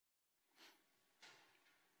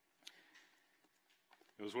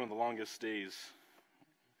It was one of the longest days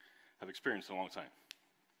I've experienced in a long time.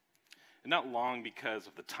 And not long because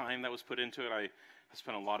of the time that was put into it. I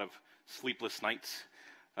spent a lot of sleepless nights.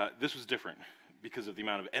 This was different because of the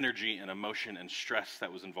amount of energy and emotion and stress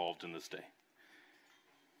that was involved in this day.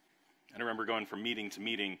 I remember going from meeting to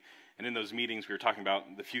meeting, and in those meetings we were talking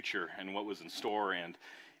about the future and what was in store, and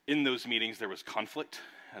in those meetings there was conflict.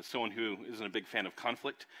 As someone who isn't a big fan of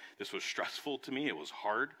conflict, this was stressful to me, it was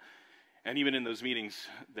hard. And even in those meetings,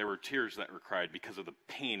 there were tears that were cried because of the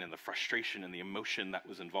pain and the frustration and the emotion that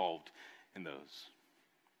was involved in those.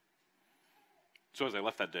 So as I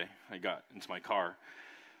left that day, I got into my car,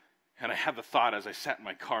 and I had the thought as I sat in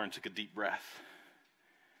my car and took a deep breath,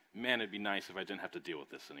 man, it'd be nice if I didn't have to deal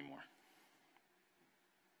with this anymore.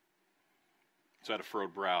 So I had a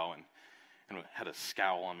furrowed brow and had a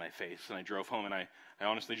scowl on my face, and I drove home, and I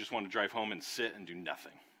honestly just wanted to drive home and sit and do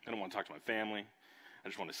nothing. I don't want to talk to my family. I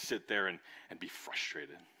just want to sit there and be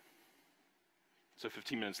frustrated. So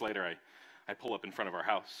 15 minutes later, I pull up in front of our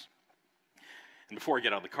house. And before I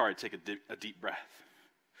get out of the car, I take a deep breath.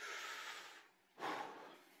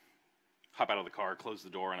 Hop out of the car, close the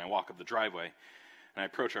door, and I walk up the driveway. And I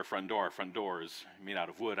approach our front door. Our front door is made out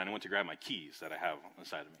of wood, and I went to grab my keys that I have on the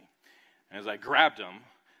side of me. And as I grabbed them,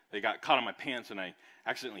 they got caught on my pants, and I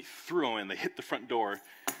accidentally threw them, and they hit the front door.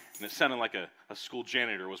 And it sounded like a school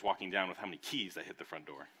janitor was walking down with how many keys that hit the front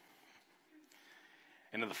door.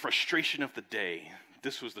 And in the frustration of the day,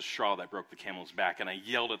 this was the straw that broke the camel's back, and I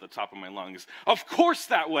yelled at the top of my lungs, "Of course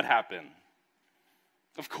that would happen!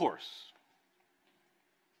 Of course."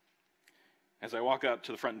 As I walk up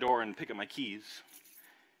to the front door and pick up my keys,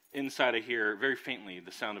 inside I hear very faintly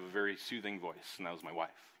the sound of a very soothing voice, and that was my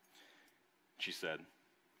wife. She said,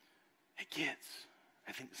 "Hey kids,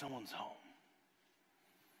 I think someone's home."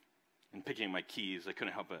 And picking up my keys, I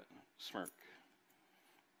couldn't help but smirk.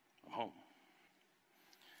 I'm home.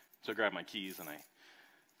 So I grabbed my keys and I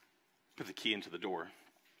put the key into the door.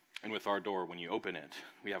 And with our door, when you open it,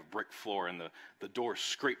 we have brick floor, and the door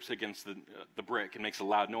scrapes against the brick and makes a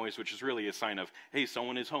loud noise, which is really a sign of, hey,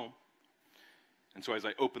 someone is home. And so as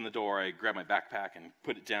I open the door, I grab my backpack and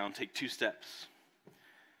put it down, take 2 steps.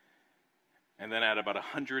 And then at about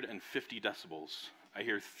 150 decibels, I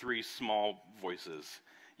hear 3 small voices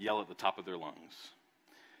yell at the top of their lungs.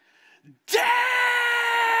 "Dad!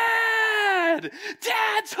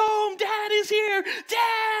 Dad's home! Dad is here!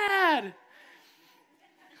 Dad!"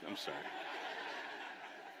 I'm sorry.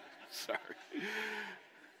 Sorry.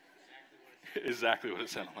 Exactly what it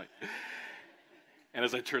sounded like. And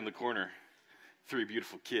as I turn the corner, 3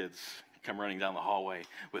 beautiful kids come running down the hallway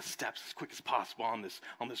with steps as quick as possible on this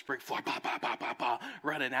brick floor, bah, bah, bah, bah, bah,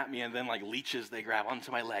 running at me, and then like leeches, they grab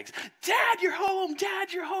onto my legs. "Dad, you're home!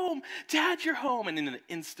 Dad, you're home! Dad, you're home!" And in an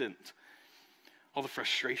instant, all the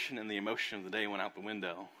frustration and the emotion of the day went out the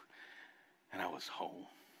window, and I was home.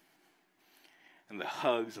 And the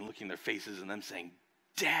hugs and looking at their faces and them saying,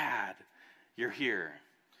 "Dad, you're here,"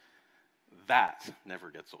 that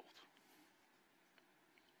never gets old.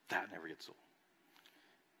 That never gets old.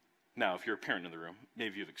 Now, if you're a parent in the room,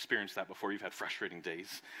 maybe you've experienced that before. You've had frustrating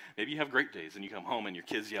days. Maybe you have great days, and you come home and your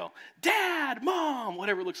kids yell, "Dad, Mom,"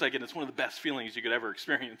 whatever it looks like, and it's one of the best feelings you could ever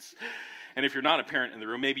experience. And if you're not a parent in the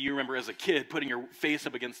room, maybe you remember as a kid putting your face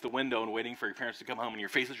up against the window and waiting for your parents to come home, and your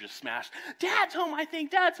face is just smashed. "Dad's home, I think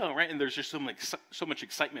Dad's home," right? And there's just so much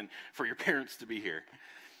excitement for your parents to be here.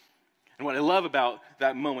 And what I love about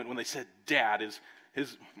that moment when they said "Dad" is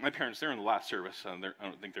my parents, they're in the last service. I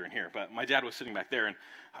don't think they're in here, but my dad was sitting back there, and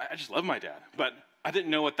I just love my dad. But I didn't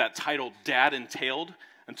know what that title "Dad" entailed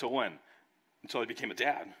until when? Until I became a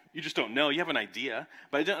dad. You just don't know. You have an idea,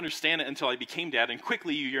 but I didn't understand it until I became dad, and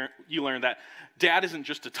quickly you learn that dad isn't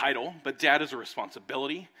just a title, but dad is a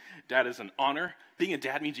responsibility. Dad is an honor. Being a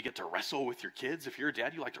dad means you get to wrestle with your kids. If you're a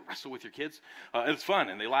dad, you like to wrestle with your kids. It's fun,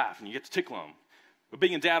 and they laugh, and you get to tickle them. But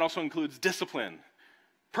being a dad also includes discipline.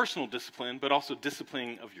 Personal discipline, but also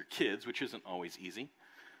disciplining of your kids, which isn't always easy.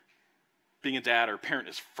 Being a dad or a parent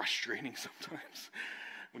is frustrating sometimes.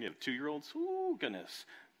 When you have 2-year-olds, oh goodness.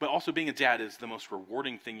 But also being a dad is the most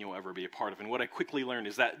rewarding thing you'll ever be a part of. And what I quickly learned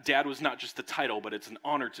is that dad was not just a title, but it's an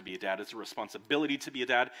honor to be a dad. It's a responsibility to be a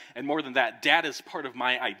dad. And more than that, dad is part of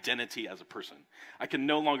my identity as a person. I can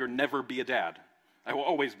no longer never be a dad. I will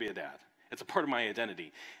always be a dad. It's a part of my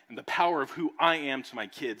identity. And the power of who I am to my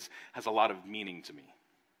kids has a lot of meaning to me.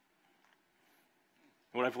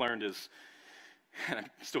 What I've learned is, and I'm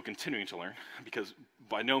still continuing to learn, because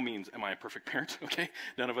by no means am I a perfect parent, okay?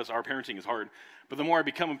 None of us, our parenting is hard. But the more I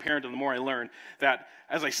become a parent and the more I learn that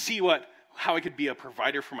as I see how I could be a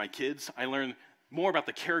provider for my kids, I learn more about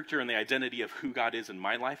the character and the identity of who God is in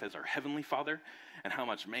my life as our Heavenly Father, and how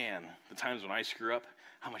much, man, the times when I screw up,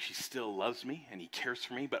 how much he still loves me and he cares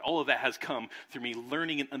for me. But all of that has come through me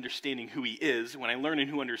learning and understanding who he is. When I learn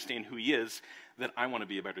and understand who he is, then I want to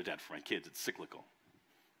be a better dad for my kids. It's cyclical.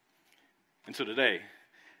 And so today,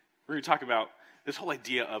 we're going to talk about this whole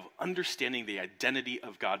idea of understanding the identity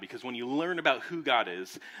of God, because when you learn about who God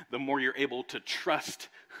is, the more you're able to trust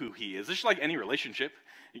who he is. It's just like any relationship.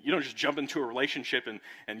 You don't just jump into a relationship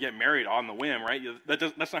and get married on the whim, right?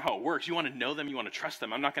 That's not how it works. You want to know them. You want to trust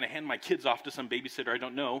them. I'm not going to hand my kids off to some babysitter I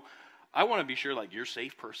don't know. I want to be sure, like, you're a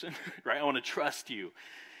safe person, right? I want to trust you.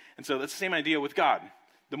 And so that's the same idea with God.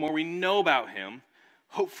 The more we know about him,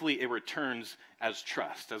 hopefully it returns as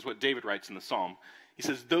trust, as what David writes in the Psalm. He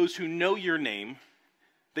says, those who know your name,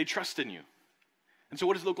 they trust in you. And so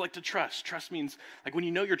what does it look like to trust? Trust means, like, when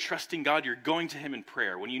you know you're trusting God, you're going to him in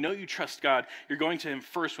prayer. When you know you trust God, you're going to him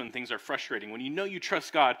first when things are frustrating. When you know you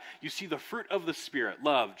trust God, you see the fruit of the Spirit: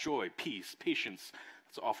 love, joy, peace, patience.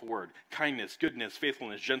 That's an awful word. Kindness, goodness,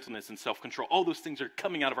 faithfulness, gentleness, and self-control. All those things are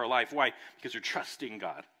coming out of our life. Why? Because you're trusting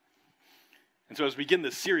God. And so as we begin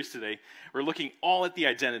this series today, we're looking all at the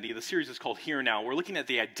identity. The series is called Here and Now. We're looking at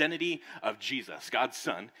the identity of Jesus, God's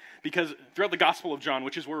Son, because throughout the Gospel of John,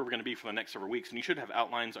 which is where we're going to be for the next several weeks, and you should have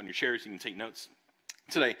outlines on your chairs so you can take notes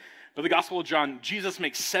today. But the Gospel of John, Jesus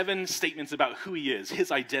makes 7 statements about who he is,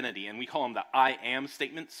 his identity, and we call them the I am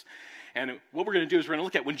statements. And what we're going to do is we're going to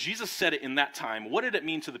look at when Jesus said it in that time, what did it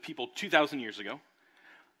mean to the people 2,000 years ago?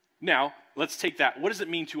 Now, let's take that. What does it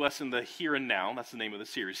mean to us in the here and now? That's the name of the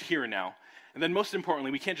series, Here and Now. And then most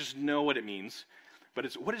importantly, we can't just know what it means, but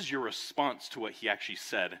it's what is your response to what he actually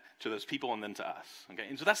said to those people and then to us, okay?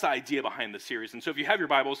 And so that's the idea behind the series. And so if you have your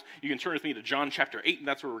Bibles, you can turn with me to John chapter 8, and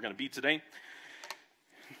that's where we're going to be today.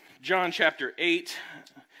 John chapter 8,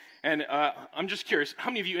 and I'm just curious, how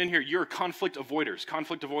many of you in here, you're conflict avoiders?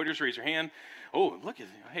 Conflict avoiders, raise your hand. Oh, look,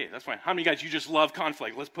 hey, that's fine. How many guys, you just love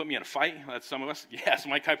conflict? Let's put me in a fight. That's some of us. Yes,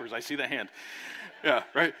 Mike Kuipers, I see that hand. Yeah,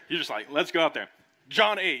 right? You're just like, let's go out there.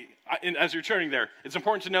 John 8, as you're turning there, it's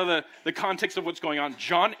important to know the context of what's going on.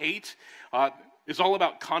 John 8 is all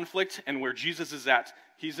about conflict and where Jesus is at.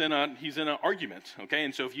 He's in an argument, okay?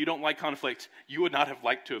 And so if you don't like conflict, you would not have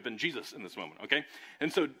liked to have been Jesus in this moment, okay?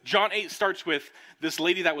 And so John 8 starts with this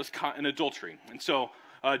lady that was caught in adultery. And so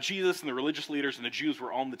Jesus and the religious leaders and the Jews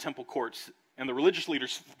were all in the temple courts, and the religious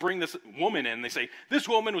leaders bring this woman in, and they say, this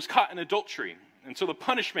woman was caught in adultery. And so the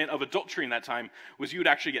punishment of adultery in that time was you would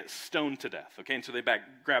actually get stoned to death, okay? And so they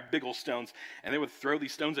grab big old stones, and they would throw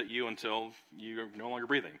these stones at you until you're no longer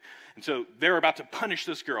breathing. And so they're about to punish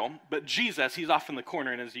this girl, but Jesus, he's off in the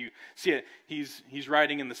corner, and as you see it, he's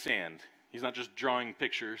writing in the sand. He's not just drawing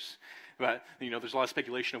pictures, but, there's a lot of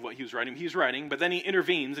speculation of what he was writing. He's writing, but then he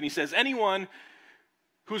intervenes, and he says, anyone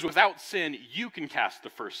who's without sin, you can cast the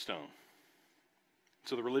first stone.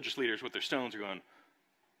 So the religious leaders with their stones are going,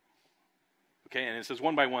 okay, and it says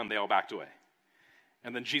one by one, they all backed away.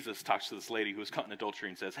 And then Jesus talks to this lady who was caught in adultery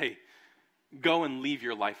and says, hey, go and leave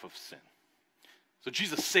your life of sin. So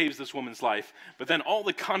Jesus saves this woman's life, but then all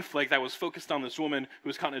the conflict that was focused on this woman who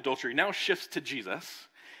was caught in adultery now shifts to Jesus.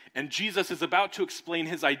 And Jesus is about to explain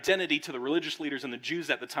his identity to the religious leaders and the Jews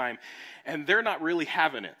at the time, and they're not really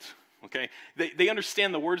having it, okay? They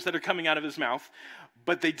understand the words that are coming out of his mouth,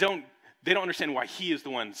 but they don't understand why he is the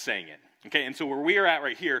one saying it. Okay, and so where we are at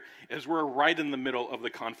right here is we're right in the middle of the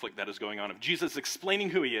conflict that is going on of Jesus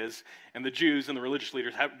explaining who he is, and the Jews and the religious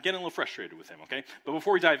leaders getting a little frustrated with him, okay? But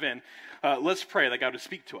before we dive in, let's pray that God would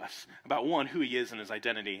speak to us about, one, who he is and his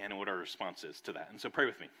identity and what our response is to that. And so pray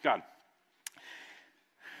with me. God,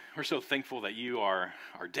 we're so thankful that you are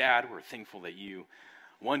our dad. We're thankful that you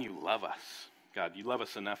love us. God, you love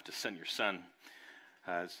us enough to send your son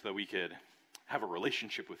so that we could have a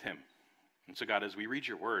relationship with him. And so, God, as we read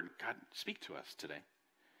your word, God, speak to us today.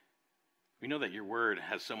 We know that your word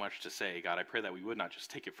has so much to say. God, I pray that we would not just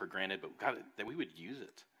take it for granted, but, God, that we would use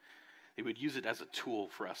it. They would use it as a tool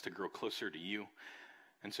for us to grow closer to you.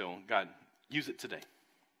 And so, God, use it today.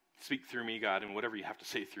 Speak through me, God, and whatever you have to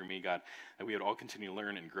say through me, God, that we would all continue to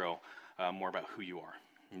learn and grow more about who you are.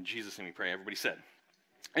 In Jesus' name we pray. Everybody said,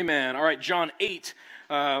 amen. All right, John 8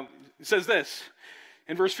 says this.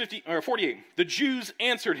 In verse 48, the Jews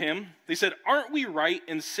answered him. They said, aren't we right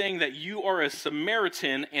in saying that you are a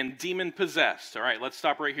Samaritan and demon-possessed? All right, let's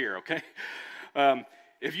stop right here, okay?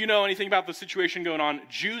 If you know anything about the situation going on,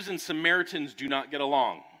 Jews and Samaritans do not get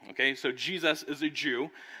along, okay? So Jesus is a Jew.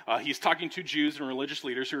 He's talking to Jews and religious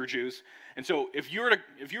leaders who are Jews. And so if you were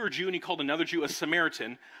a Jew and you called another Jew a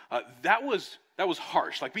Samaritan, that was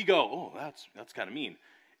harsh. Like we go, oh, that's kind of mean.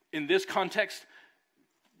 In this context,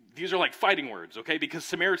 these are like fighting words, okay? Because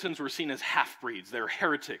Samaritans were seen as half-breeds. They're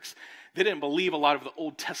heretics. They didn't believe a lot of the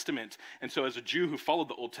Old Testament. And so as a Jew who followed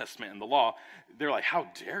the Old Testament and the law, they're like, how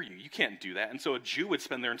dare you? You can't do that. And so a Jew would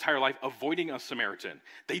spend their entire life avoiding a Samaritan.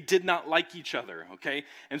 They did not like each other, okay?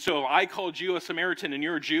 And so if I called you a Samaritan and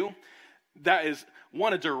you're a Jew, that is,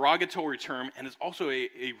 one, a derogatory term, and is also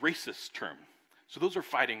a racist term. So those are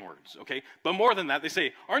fighting words, okay? But more than that, they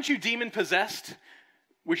say, aren't you demon-possessed?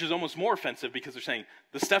 Which is almost more offensive because they're saying,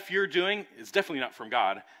 the stuff you're doing is definitely not from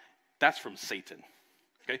God. That's from Satan.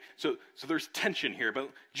 Okay? So there's tension here.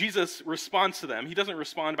 But Jesus responds to them. He doesn't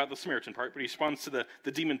respond about the Samaritan part, but he responds to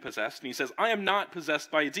the demon-possessed. And he says, I am not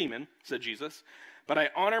possessed by a demon, said Jesus, but I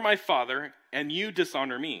honor my Father, and you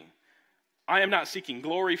dishonor me. I am not seeking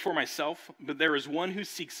glory for myself, but there is one who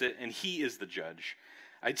seeks it, and he is the judge.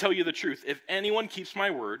 I tell you the truth, if anyone keeps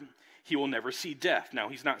my word, he will never see death. Now,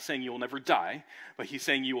 he's not saying you will never die, but he's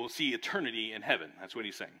saying you will see eternity in heaven. That's what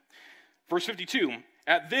he's saying. Verse 52,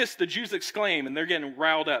 at this the Jews exclaim, and they're getting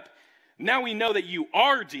riled up, now we know that you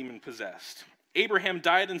are demon-possessed. Abraham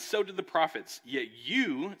died, and so did the prophets. Yet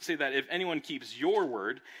you say that if anyone keeps your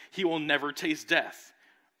word, he will never taste death.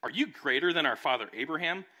 Are you greater than our father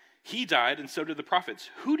Abraham? He died, and so did the prophets.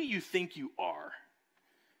 Who do you think you are?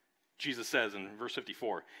 Jesus says in verse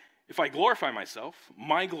 54, if I glorify myself,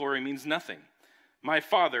 my glory means nothing. My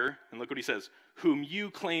Father, and look what he says, whom you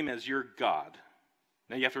claim as your God.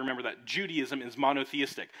 Now you have to remember that Judaism is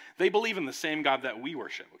monotheistic. They believe in the same God that we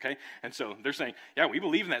worship, okay? And so they're saying, yeah, we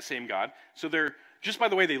believe in that same God. So they're, just by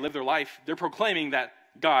the way they live their life, they're proclaiming that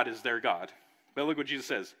God is their God. But look what Jesus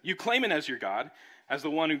says. You claim it as your God, as the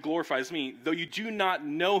one who glorifies me. Though you do not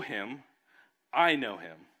know him, I know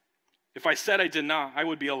him. If I said I did not, I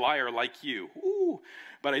would be a liar like you. Ooh.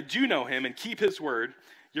 But I do know him and keep his word.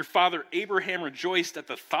 Your father Abraham rejoiced at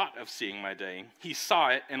the thought of seeing my day. He saw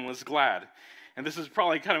it and was glad. And this is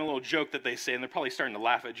probably kind of a little joke that they say, and they're probably starting to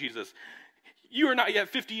laugh at Jesus. You are not yet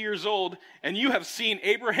 50 years old, and you have seen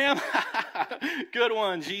Abraham? Good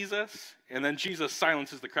one, Jesus. And then Jesus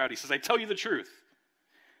silences the crowd. He says, I tell you the truth.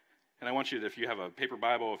 And I want you to, if you have a paper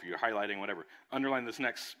Bible, if you're highlighting, whatever, underline this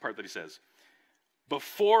next part that he says.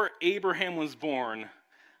 Before Abraham was born,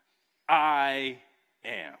 I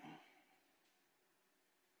am.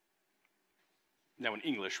 Now in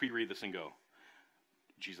English, we read this and go,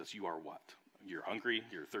 Jesus, you are what? You're hungry?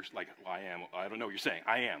 You're thirsty? Like, well, I am. I don't know what you're saying.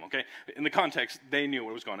 I am, okay? In the context, they knew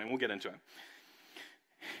what was going on, and we'll get into it.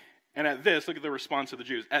 And at this, look at the response of the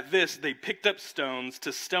Jews. At this, they picked up stones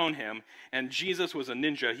to stone him, and Jesus was a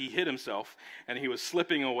ninja. He hid himself, and he was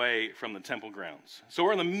slipping away from the temple grounds. So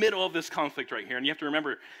we're in the middle of this conflict right here, and you have to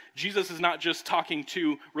remember, Jesus is not just talking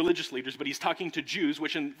to religious leaders, but he's talking to Jews,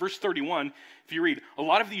 which in verse 31, if you read, a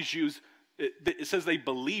lot of these Jews, it says they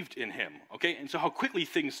believed in him, okay? And so how quickly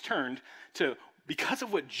things turned to, because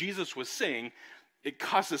of what Jesus was saying, it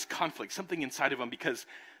caused this conflict, something inside of them, because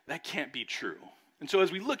that can't be true. And so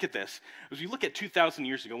as we look at this, as we look at 2,000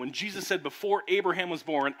 years ago, when Jesus said, before Abraham was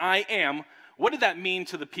born, I am, what did that mean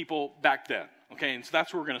to the people back then? Okay, and so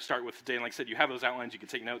that's where we're going to start with today. And like I said, you have those outlines. You can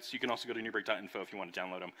take notes. You can also go to newbreak.info if you want to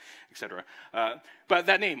download them, etc. But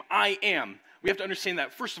that name, I am, we have to understand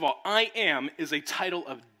that, first of all, I am is a title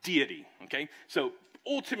of deity, okay? So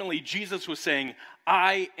ultimately, Jesus was saying,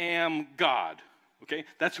 I am God. Okay,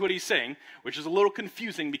 that's what he's saying, which is a little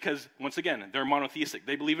confusing because, once again, they're monotheistic.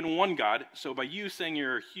 They believe in one God, so by you saying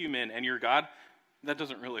you're human and you're God, that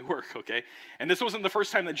doesn't really work, okay? And this wasn't the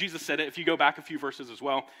first time that Jesus said it. If you go back a few verses as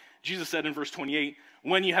well, Jesus said in verse 28,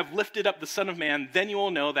 when you have lifted up the Son of Man, then you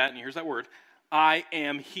will know that, and here's that word, I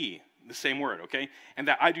am he, the same word, okay? And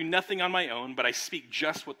that I do nothing on my own, but I speak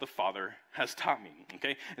just what the Father has taught me,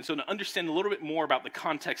 okay? And so to understand a little bit more about the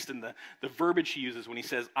context and the verbiage he uses when he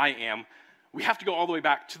says, I am, we have to go all the way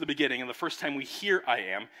back to the beginning, and the first time we hear I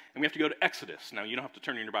am, and we have to go to Exodus. Now, you don't have to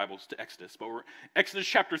turn in your Bibles to Exodus, but we're Exodus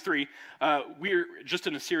chapter 3. We're just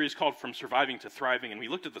in a series called From Surviving to Thriving, and we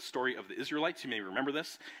looked at the story of the Israelites. You may remember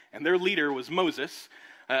this. And their leader was Moses.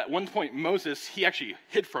 At one point, Moses, he actually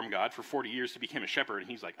hid from God for 40 years to become a shepherd,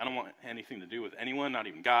 and he's like, I don't want anything to do with anyone, not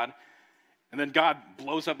even God. And then God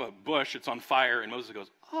blows up a bush, it's on fire, and Moses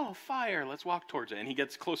goes, oh, fire, let's walk towards it. And he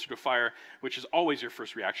gets closer to fire, which is always your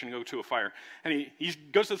first reaction, go to a fire. And he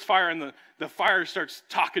goes to this fire, and the fire starts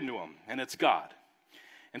talking to him, and it's God.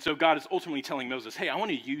 And so God is ultimately telling Moses, hey, I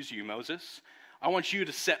want to use you, Moses. I want you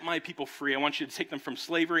to set my people free. I want you to take them from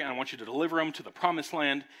slavery, and I want you to deliver them to the promised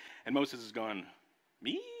land. And Moses is going,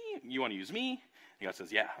 me? You want to use me? And God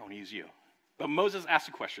says, yeah, I want to use you. But Moses asks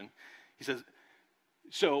a question. He says,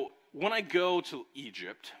 so when I go to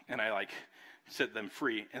Egypt and I set them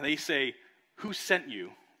free and they say, who sent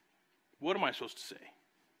you? What am I supposed to say?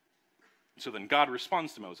 So then God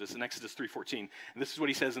responds to Moses in Exodus 3:14, and this is what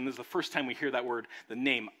he says, and this is the first time we hear that word, the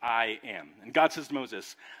name I am. And God says to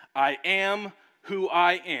Moses, I am who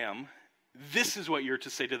I am. This is what you're to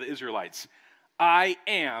say to the Israelites. I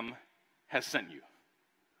am has sent you.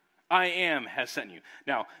 I am has sent you.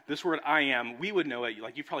 Now, this word I am, we would know it,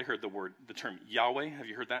 like you've probably heard the term Yahweh. Have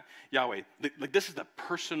you heard that? Yahweh. Like this is the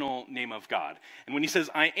personal name of God. And when he says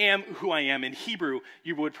I am who I am, in Hebrew,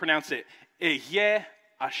 you would pronounce it Ehyeh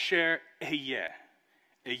Asher Ehyeh.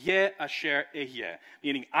 Ehyeh Asher Ehyeh.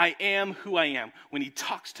 Meaning I am who I am. When he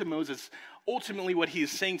talks to Moses, ultimately what he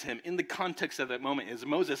is saying to him in the context of that moment is,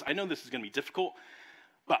 Moses, I know this is going to be difficult,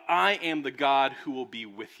 but I am the God who will be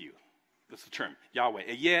with you. That's the term, Yahweh.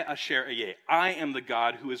 Ehyeh Asher Ehyeh. I am the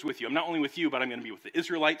God who is with you. I'm not only with you, but I'm going to be with the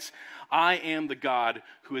Israelites. I am the God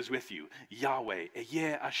who is with you. Yahweh.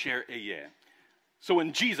 Ehyeh Asher Ehyeh. So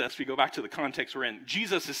when Jesus, we go back to the context we're in,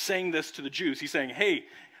 Jesus is saying this to the Jews. He's saying, hey,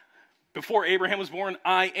 before Abraham was born,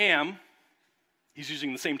 I am. He's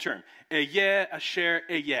using the same term. Ehyeh Asher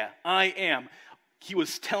Ehyeh. I am. He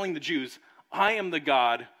was telling the Jews, I am the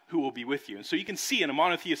God who will be with you. And so you can see in a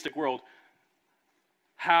monotheistic world,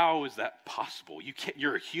 how is that possible?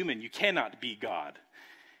 You're a human. You cannot be God.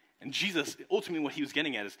 And Jesus, ultimately what he was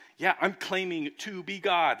getting at is, yeah, I'm claiming to be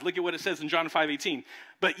God. Look at what it says in John 5:18.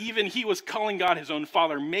 But even he was calling God his own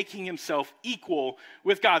Father, making himself equal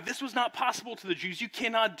with God. This was not possible to the Jews. You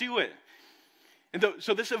cannot do it. And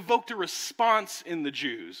so this evoked a response in the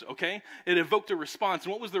Jews, okay? It evoked a response.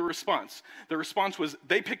 And what was the response? The response was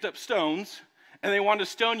they picked up stones and they wanted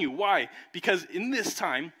to stone you. Why? Because in this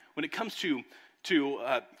time, when it comes to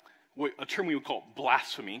a term we would call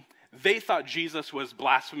blasphemy, they thought Jesus was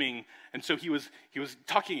blaspheming, and so he was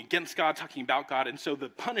talking against God, talking about God, and so the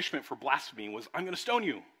punishment for blasphemy was, I'm going to stone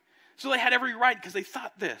you. So they had every right because they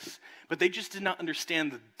thought this, but they just did not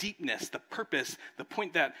understand the deepness, the purpose, the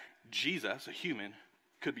point that Jesus, a human,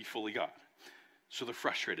 could be fully God. So they're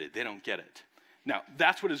frustrated. They don't get it. Now,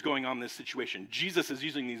 that's what is going on in this situation. Jesus is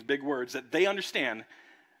using these big words that they understand,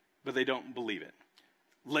 but they don't believe it.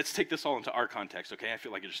 Let's take this all into our context, okay? I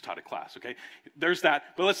feel like I just taught a class, okay? There's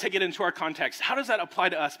that, but let's take it into our context. How does that apply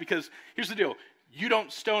to us? Because here's the deal. You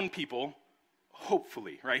don't stone people,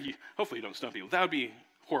 hopefully, right? Hopefully you don't stone people. That would be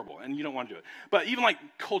horrible, and you don't want to do it. But even like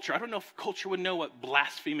culture, I don't know if culture would know what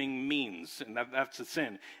blaspheming means, and that's a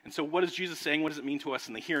sin. And so what is Jesus saying? What does it mean to us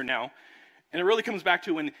in the here and now? And it really comes back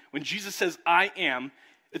to when Jesus says, I am,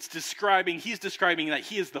 he's describing that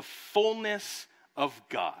he is the fullness of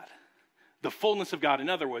God. The fullness of God. In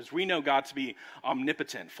other words, we know God to be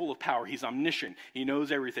omnipotent, full of power. He's omniscient. He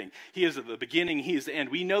knows everything. He is at the beginning. He is the end.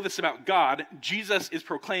 We know this about God. Jesus is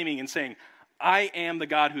proclaiming and saying, I am the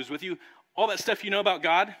God who's with you. All that stuff you know about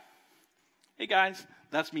God, hey guys,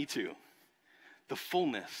 that's me too. The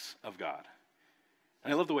fullness of God.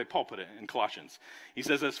 And I love the way Paul put it in Colossians. He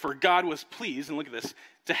says this, for God was pleased, and look at this,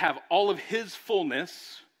 to have all of his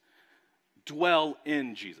fullness dwell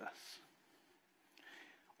in Jesus.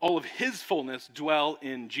 All of his fullness dwell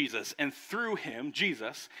in Jesus, and through him,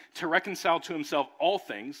 Jesus, to reconcile to himself all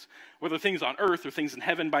things, whether things on earth or things in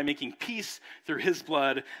heaven, by making peace through his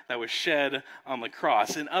blood that was shed on the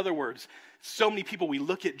cross. In other words, so many people, we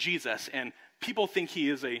look at Jesus, and people think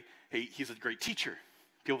he's a great teacher.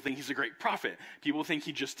 People think he's a great prophet. People think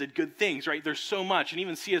he just did good things, right? There's so much. And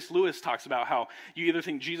even C.S. Lewis talks about how you either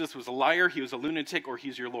think Jesus was a liar, he was a lunatic, or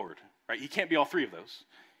he's your Lord, right? He can't be all three of those.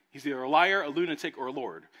 He's either a liar, a lunatic, or a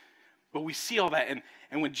Lord. But we see all that,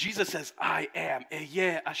 and when Jesus says, I am,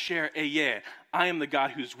 Ehyeh Asher Ehyeh, I am the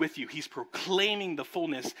God who's with you, he's proclaiming the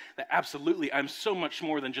fullness that absolutely I'm so much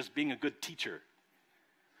more than just being a good teacher.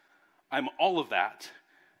 I'm all of that,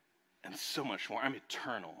 and so much more. I'm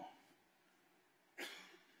eternal.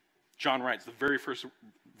 John writes, the very first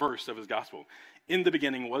verse of his gospel, in the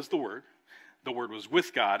beginning was the Word was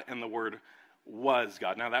with God, and the Word was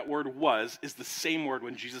God. Now that word was is the same word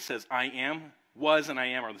when Jesus says I am. Was and I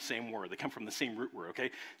am are the same word. They come from the same root word,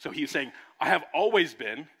 okay? So he's saying, I have always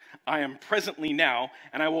been, I am presently now,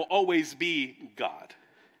 and I will always be God.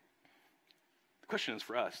 The question is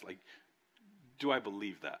for us, like, do I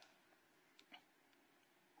believe that?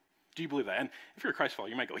 Do you believe that? And if you're a Christ follower,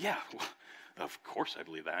 you might go, yeah, well, of course I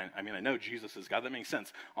believe that. I mean, I know Jesus is God. That makes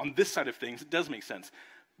sense. On this side of things, it does make sense.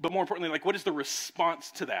 But more importantly, like, what is the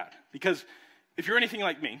response to that? Because if you're anything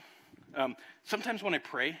like me, sometimes when I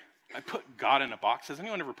pray, I put God in a box. Has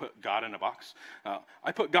anyone ever put God in a box?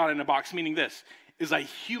 I put God in a box, meaning this, is I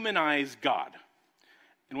humanize God.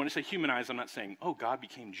 And when I say humanize, I'm not saying, oh, God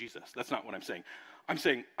became Jesus. That's not what I'm saying. I'm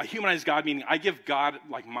saying I humanize God, meaning I give God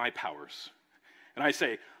like my powers. And I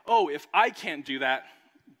say, oh, if I can't do that,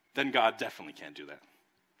 then God definitely can't do that.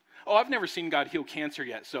 Oh, I've never seen God heal cancer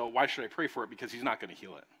yet, so why should I pray for it? Because he's not going to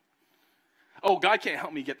heal it. Oh, God can't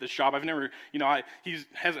help me get this job. I've never, he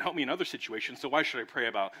hasn't helped me in other situations, so why should I pray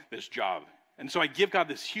about this job? And so I give God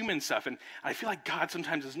this human stuff, and I feel like God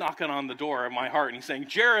sometimes is knocking on the door of my heart, and he's saying,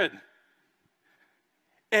 Jared,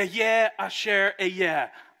 yeah, Asher, yeah,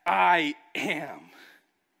 I am.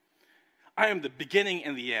 I am the beginning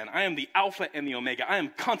and the end. I am the Alpha and the Omega. I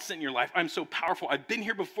am constant in your life. I'm so powerful. I've been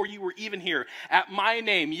here before you were even here. At my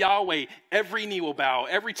name, Yahweh, every knee will bow.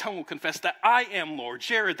 Every tongue will confess that I am Lord.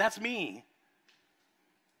 Jared, that's me.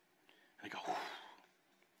 And I go, whew.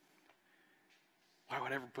 Why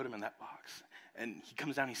would I ever put him in that box? And he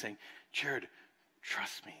comes down and he's saying, Jared,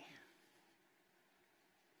 trust me.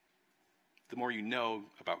 The more you know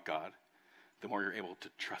about God, the more you're able to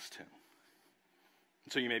trust him.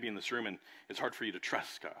 And so you may be in this room and it's hard for you to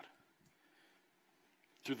trust God.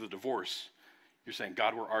 Through the divorce, you're saying,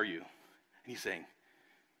 God, where are you? And he's saying,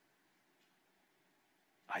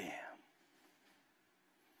 I am.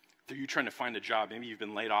 Through you trying to find a job, maybe you've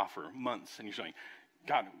been laid off for months and you're saying,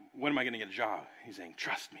 God, when am I going to get a job? He's saying,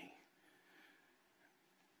 trust me.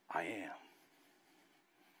 I am.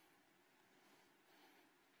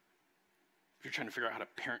 If you're trying to figure out how to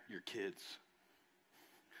parent your kids,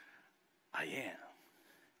 I am.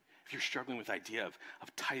 If you're struggling with the idea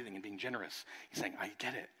of tithing and being generous, he's saying, I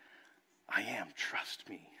get it. I am. Trust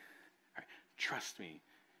me. Right? Trust me.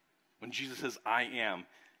 When Jesus says, I am,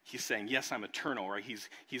 he's saying, yes, I'm eternal, right?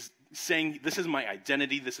 He's saying, this is my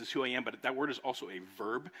identity, this is who I am, but that word is also a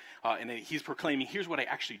verb, and he's proclaiming, here's what I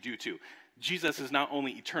actually do too. Jesus is not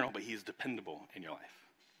only eternal, but he's dependable in your life.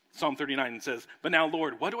 Psalm 39 says, but now,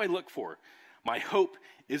 Lord, what do I look for? My hope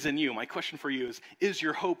is in you. My question for you is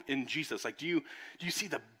your hope in Jesus? Like, do you see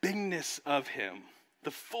the bigness of him?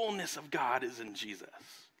 The fullness of God is in Jesus.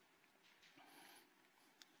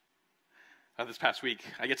 This past week,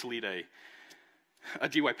 I get to lead a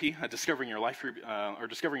DYP, a Discovering Your Life Group, or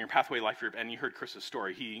Discovering Your Pathway Life Group, and you heard Chris's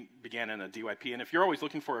story. He began in a DYP, and if you're always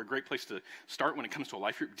looking for a great place to start when it comes to a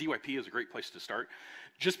life group, DYP is a great place to start,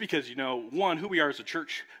 just because you know, one, who we are as a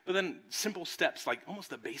church, but then simple steps, like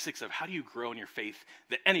almost the basics of how do you grow in your faith,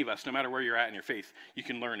 that any of us, no matter where you're at in your faith, you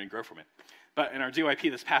can learn and grow from it. But in our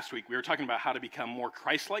DYP this past week, we were talking about how to become more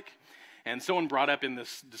Christ-like, and someone brought up in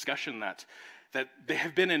this discussion that they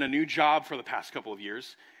have been in a new job for the past couple of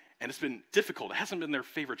years, and it's been difficult. It hasn't been their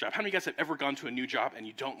favorite job. How many of you guys have ever gone to a new job and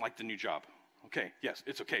you don't like the new job? Okay, yes,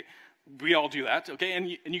 it's okay. We all do that, okay? And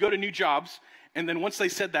you go to new jobs, and then once they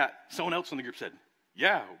said that, someone else in the group said,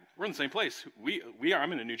 yeah, we're in the same place. We are.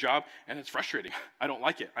 I'm in a new job, and it's frustrating. I don't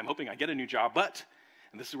like it. I'm hoping I get a new job, but,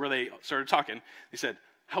 and this is where they started talking, they said,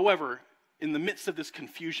 however, in the midst of this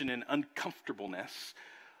confusion and uncomfortableness,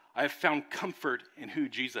 I have found comfort in who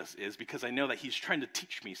Jesus is because I know that he's trying to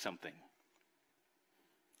teach me something.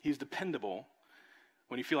 He's dependable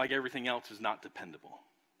when you feel like everything else is not dependable.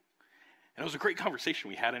 And it was a great conversation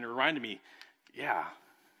we had, and it reminded me, yeah,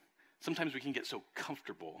 sometimes we can get so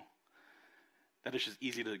comfortable that it's just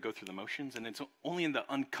easy to go through the motions, and it's only in the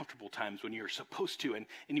uncomfortable times when you're supposed to, and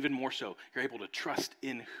even more so, you're able to trust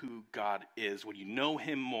in who God is. When you know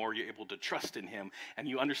him more, you're able to trust in him, and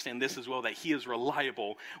you understand this as well, that he is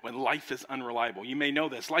reliable when life is unreliable. You may know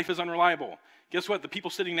this. Life is unreliable. Guess what? The people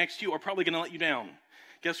sitting next to you are probably going to let you down.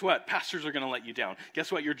 Guess what? Pastors are going to let you down.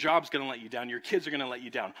 Guess what? Your job's going to let you down. Your kids are going to let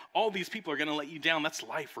you down. All these people are going to let you down. That's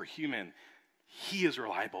life. We're human. He is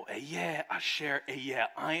reliable. Yeah, Asher, yeah.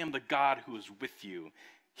 I am the God who is with you.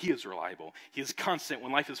 He is reliable. He is constant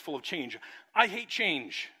when life is full of change. I hate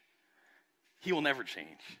change. He will never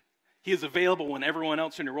change. He is available when everyone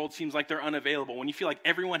else in your world seems like they're unavailable. When you feel like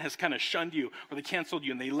everyone has kind of shunned you or they canceled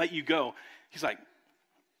you and they let you go, he's like,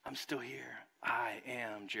 I'm still here. I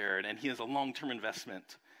am Jared. And he is a long-term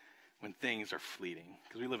investment when things are fleeting.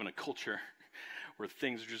 Because we live in a culture where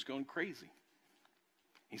things are just going crazy.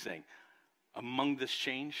 He's saying, among this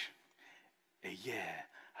change, yeah,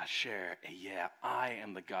 Asher, yeah, I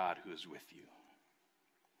am the God who is with you.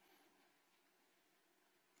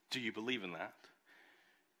 Do you believe in that?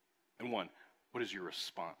 And one, what is your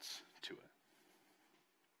response to it?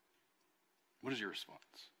 What is your response?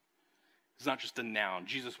 It's not just a noun.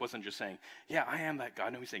 Jesus wasn't just saying, yeah, I am that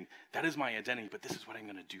God. No, he's saying, that is my identity, but this is what I'm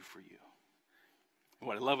going to do for you. And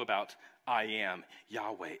what I love about I am,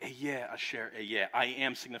 Yahweh, yeah, Asher, yeah, I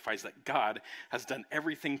am signifies that God has done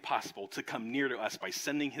everything possible to come near to us by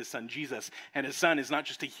sending his son Jesus. And his son is not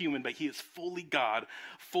just a human, but he is fully God,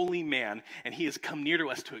 fully man, and he has come near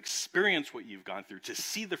to us to experience what you've gone through, to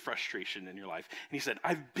see the frustration in your life. And he said,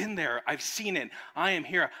 I've been there, I've seen it, I am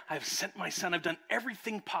here, I've sent my son, I've done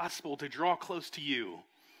everything possible to draw close to you.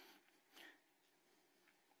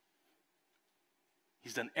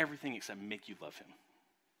 He's done everything except make you love him.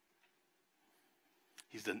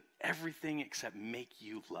 He's done everything except make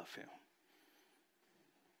you love him.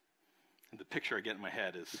 And the picture I get in my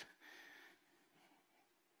head is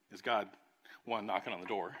God, one, knocking on the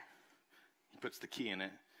door. He puts the key in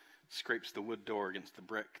it, scrapes the wood door against the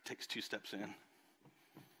brick, takes 2 steps in,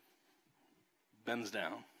 bends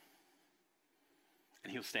down,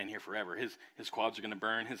 and he'll stand here forever. His quads are going to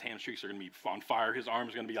burn, his hamstrings are going to be on fire, his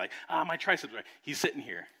arms are going to be like, my triceps. He's sitting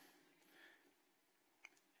here,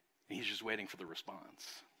 and he's just waiting for the response.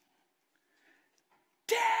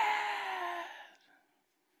 Dad!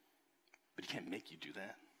 But he can't make you do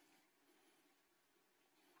that.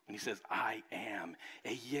 When he says, I am,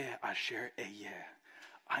 Eyeh Asher Eyeh,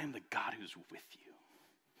 I am the God who's with you.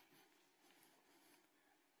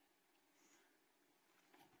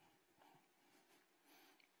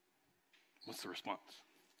 What's the response?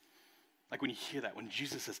 Like when you hear that, when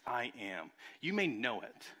Jesus says, I am, you may know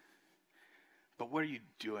it, but what are you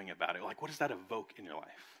doing about it? Like, what does that evoke in your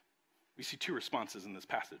life? We see 2 responses in this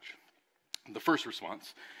passage. The first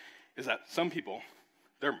response is that some people,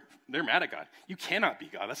 they're mad at God. You cannot be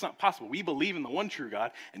God. That's not possible. We believe in the one true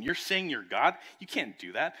God, and you're saying you're God. You can't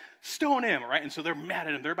do that. Stone him, right? And so they're mad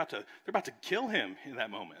at him. They're about to kill him in that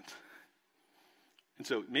moment. And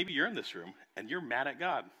so maybe you're in this room, and you're mad at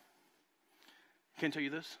God. Can I tell you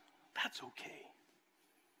this? That's okay.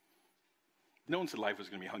 No one said life was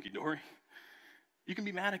going to be hunky-dory. You can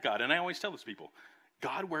be mad at God. And I always tell this to people,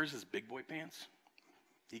 God wears his big boy pants.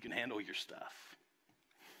 He can handle your stuff.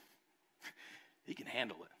 He can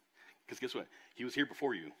handle it. Because guess what? He was here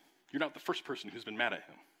before you. You're not the first person who's been mad at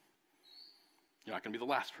him. You're not going to be the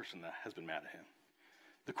last person that has been mad at him.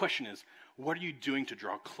 The question is, what are you doing to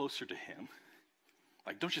draw closer to him?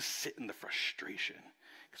 Like, don't just sit in the frustration.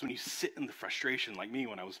 Because when you sit in the frustration, like me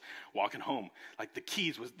when I was walking home, like the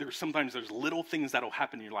keys was, sometimes there's little things that'll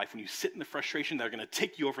happen in your life. When you sit in the frustration, they're going to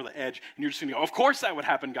take you over the edge. And you're just going to go, of course that would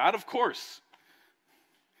happen, God, of course.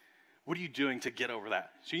 What are you doing to get over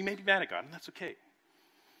that? So you may be mad at God, and that's okay.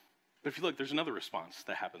 But if you look, there's another response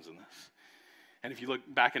that happens in this. And if you look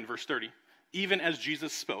back in verse 30, even as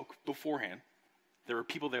Jesus spoke beforehand, there were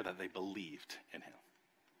people there that they believed in him.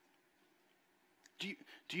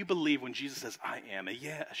 Do you believe when Jesus says, I am,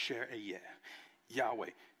 Eyeh Asher Eyeh, Yahweh,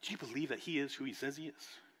 do you believe that he is who he says he is?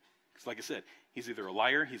 Because like I said, he's either a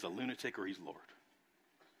liar, he's a lunatic, or he's Lord.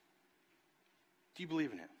 Do you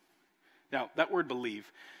believe in him? Now, that word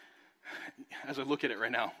believe, as I look at it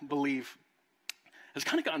right now, believe has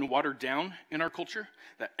kind of gotten watered down in our culture,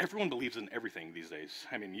 that everyone believes in everything these days.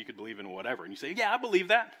 I mean, you could believe in whatever, and you say, yeah, I believe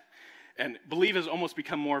that. And believe has almost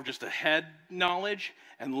become more of just a head knowledge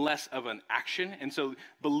and less of an action. And so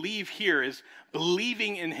believe here is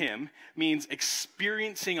believing in him means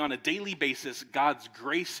experiencing on a daily basis God's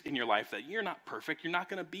grace in your life, that you're not perfect, you're not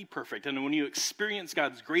going to be perfect. And when you experience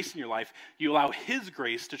God's grace in your life, you allow his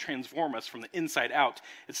grace to transform us from the inside out.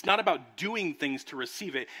 It's not about doing things to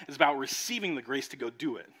receive it, it's about receiving the grace to go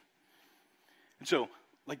do it. And so,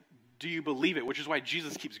 like, do you believe it? Which is why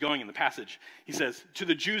Jesus keeps going in the passage. He says, to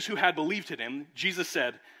the Jews who had believed in him, Jesus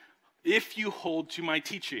said, if you hold to my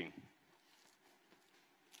teaching.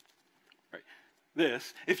 Right?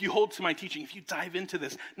 This, if you hold to my teaching, if you dive into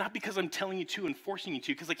this, not because I'm telling you to and forcing you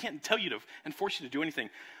to, because I can't tell you to and force you to do anything,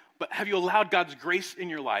 but have you allowed God's grace in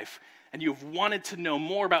your life, and you've wanted to know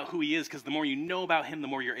more about who he is, because the more you know about him, the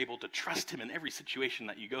more you're able to trust him in every situation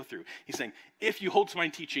that you go through. He's saying, if you hold to my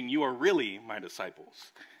teaching, you are really my disciples.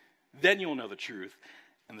 Then you'll know the truth,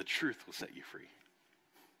 and the truth will set you free.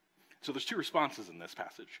 So there's 2 responses in this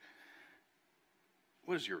passage.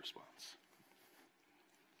 What is your response?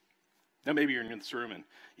 Now maybe you're in this room and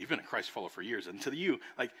you've been a Christ follower for years, and to you,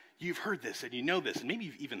 like, you've heard this and you know this, and maybe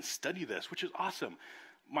you've even studied this, which is awesome.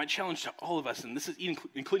 My challenge to all of us, and this is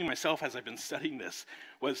including myself as I've been studying this,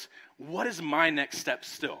 was what is my next step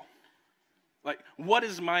still? Like, what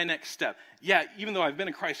is my next step? Yeah, even though I've been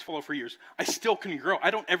a Christ follower for years, I still can grow.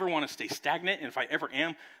 I don't ever want to stay stagnant, and if I ever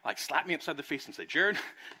am, like, slap me upside the face and say, Jared,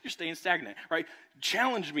 you're staying stagnant, right?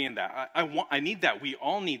 Challenge me in that. I need that. We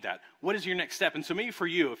all need that. What is your next step? And so maybe for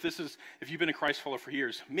you, if you've been a Christ follower for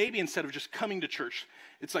years, maybe instead of just coming to church,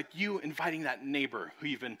 it's like you inviting that neighbor who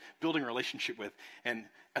you've been building a relationship with, and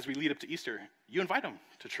as we lead up to Easter, you invite them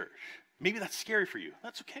to church. Maybe that's scary for you.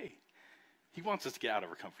 That's okay. He wants us to get out of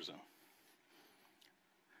our comfort zone.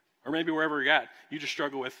 Or maybe wherever you're at, you just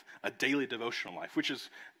struggle with a daily devotional life, which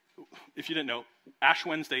is, if you didn't know, Ash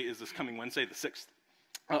Wednesday is this coming Wednesday, the 6th.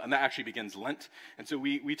 And that actually begins Lent. And so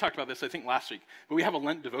we talked about this, I think, last week. But we have a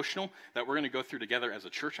Lent devotional that we're going to go through together as a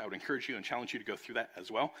church. I would encourage you and challenge you to go through that as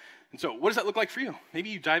well. And so what does that look like for you? Maybe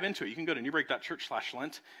you dive into it. You can go to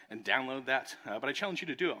newbreak.church/Lent and download that. But I challenge you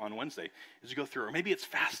to do it on Wednesday as you go through. Or maybe it's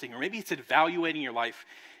fasting. Or maybe it's evaluating your life.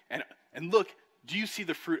 And look, do you see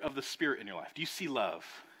the fruit of the Spirit in your life? Do you see love?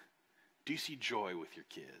 Do you see joy with your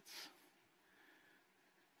kids?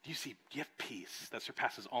 Do you have peace that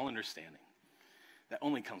surpasses all understanding? That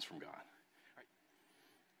only comes from God. Right.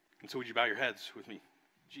 And so would you bow your heads with me?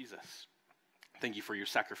 Jesus, thank you for your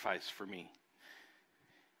sacrifice for me.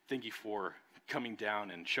 Thank you for coming down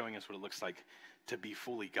and showing us what it looks like to be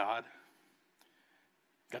fully God.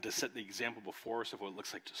 God, to set the example before us of what it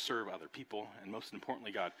looks like to serve other people. And most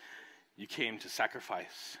importantly, God, you came to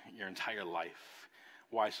sacrifice your entire life.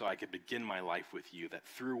 Why? So I could begin my life with you, that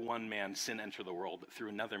through one man sin entered the world, but through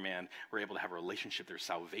another man we're able to have a relationship. There's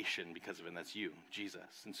salvation because of it, and that's you,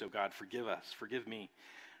 Jesus. And so God, forgive us, forgive me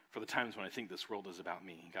for the times when I think this world is about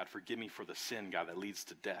me. God, forgive me for the sin, God, that leads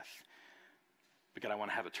to death. But God, I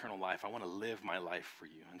want to have eternal life. I want to live my life for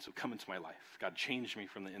you. And so come into my life. God, change me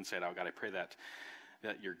from the inside out. God, I pray that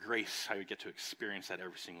your grace, I would get to experience that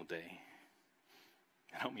every single day.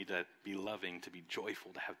 Help me to be loving, to be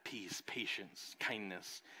joyful, to have peace, patience,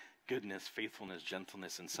 kindness, goodness, faithfulness,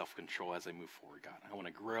 gentleness, and self-control as I move forward, God. I want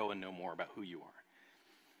to grow and know more about who you are.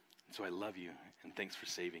 And so I love you, and thanks for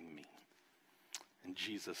saving me. In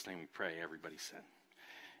Jesus' name we pray, everybody said.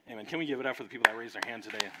 Amen. Can we give it up for the people that raised their hand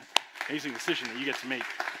today? Amazing decision that you get to make.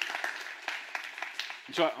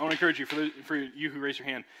 And so I want to encourage you, for you who raised your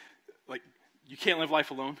hand, like, you can't live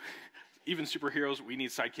life alone. Even superheroes, we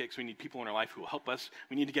need sidekicks. We need people in our life who will help us.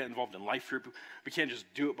 We need to get involved in life group. We can't just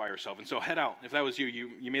do it by ourselves. And so head out. If that was you,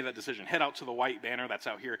 you made that decision. Head out to the white banner that's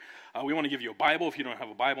out here. We want to give you a Bible if you don't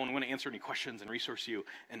have a Bible, and we want to answer any questions and resource you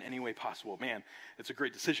in any way possible. Man, it's a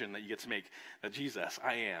great decision that you get to make. That Jesus,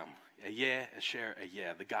 I am,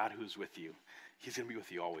 the God who's with you. He's going to be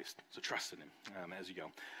with you always, so trust in him as you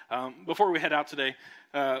go. Before we head out today,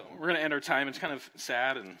 we're going to end our time. It's kind of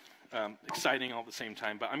sad and exciting all at the same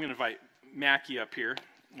time, but I'm going to invite Mackie up here.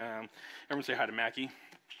 Everyone say hi to Mackie.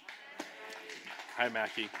 Hi,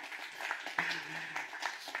 Mackie.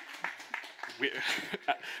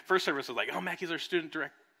 First service was like, oh, Mackie's our student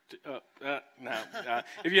director. No.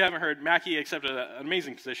 If you haven't heard, Mackie accepted an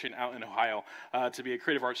amazing position out in Ohio to be a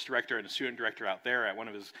creative arts director and a student director out there at one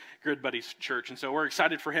of his good buddies' church. And so we're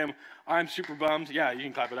excited for him. I'm super bummed. Yeah, you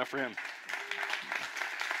can clap it up for him.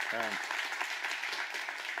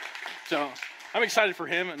 So I'm excited for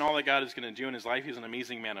him and all that God is going to do in his life. He's an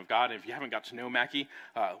amazing man of God. And if you haven't got to know Mackie,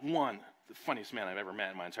 one, the funniest man I've ever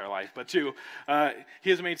met in my entire life. But two, he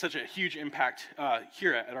has made such a huge impact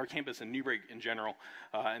here at our campus and New Break in general.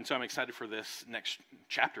 And so I'm excited for this next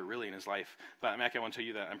chapter, really, in his life. But Mackie, I want to tell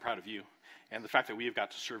you that I'm proud of you. And the fact that we have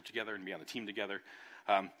got to serve together and be on a team together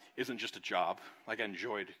isn't just a job. Like, I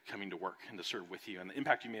enjoyed coming to work and to serve with you. And the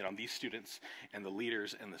impact you made on these students and the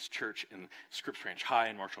leaders and this church and Scripps Ranch High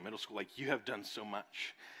and Marshall Middle School, like, you have done so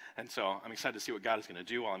much. And so I'm excited to see what God is going to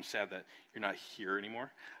do. While I'm sad that you're not here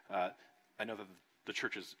anymore, I know that the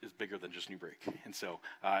church is bigger than just New Break. And so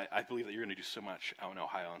I believe that you're going to do so much out in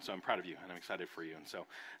Ohio. And so I'm proud of you, and I'm excited for you. And so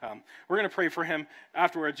we're going to pray for him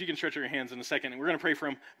afterwards. You can stretch your hands in a second. And we're going to pray for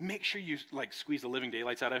him. Make sure you, like, squeeze the living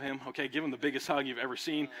daylights out of him, okay? Give him the biggest hug you've ever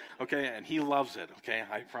seen, okay? And he loves it, okay?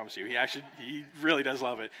 I promise you. He really does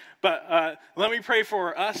love it. But let me pray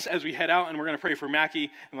for us as we head out, and we're going to pray for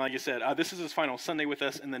Mackie. And like I said, this is his final Sunday with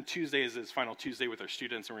us, and then Tuesday is his final Tuesday with our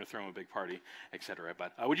students, and we're going to throw him a big party, etc.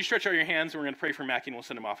 But would you stretch out your hands, and we're going to pray for Mackie, and we'll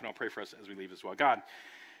send him off, and I'll pray for us as we leave as well. God,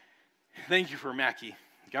 thank you for Mackie.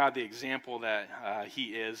 God, the example that he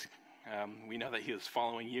is. We know that he is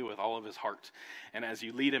following you with all of his heart. And as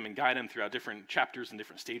you lead him and guide him throughout different chapters and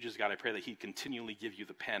different stages, God, I pray that he'd continually give you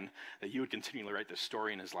the pen, that you would continually write the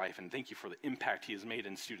story in his life. And thank you for the impact he has made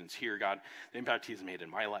in students here, God, the impact he has made in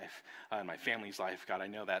my life, in my family's life. God, I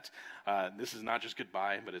know that this is not just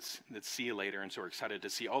goodbye, but it's see you later. And so we're excited to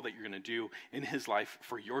see all that you're going to do in his life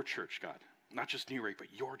for your church, God. Not just New Break, but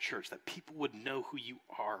your church, that people would know who you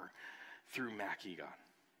are through Mackie, God.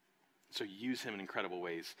 So use him in incredible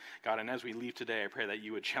ways, God. And as we leave today, I pray that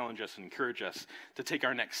you would challenge us and encourage us to take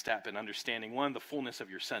our next step in understanding, one, the fullness of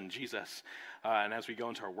your son, Jesus. And as we go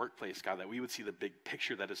into our workplace, God, that we would see the big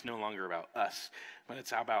picture, that it's no longer about us, but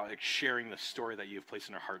it's about sharing the story that you've placed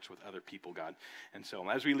in our hearts with other people, God. And so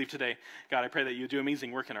as we leave today, God, I pray that you do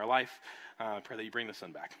amazing work in our life. I pray that you bring the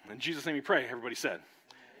son back. In Jesus' name we pray, everybody said.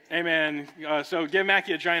 Amen. So give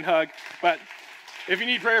Mackie a giant hug. But if you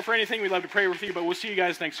need prayer for anything, we'd love to pray with you. But we'll see you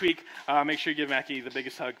guys next week. Make sure you give Mackie the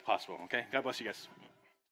biggest hug possible, okay? God bless you guys.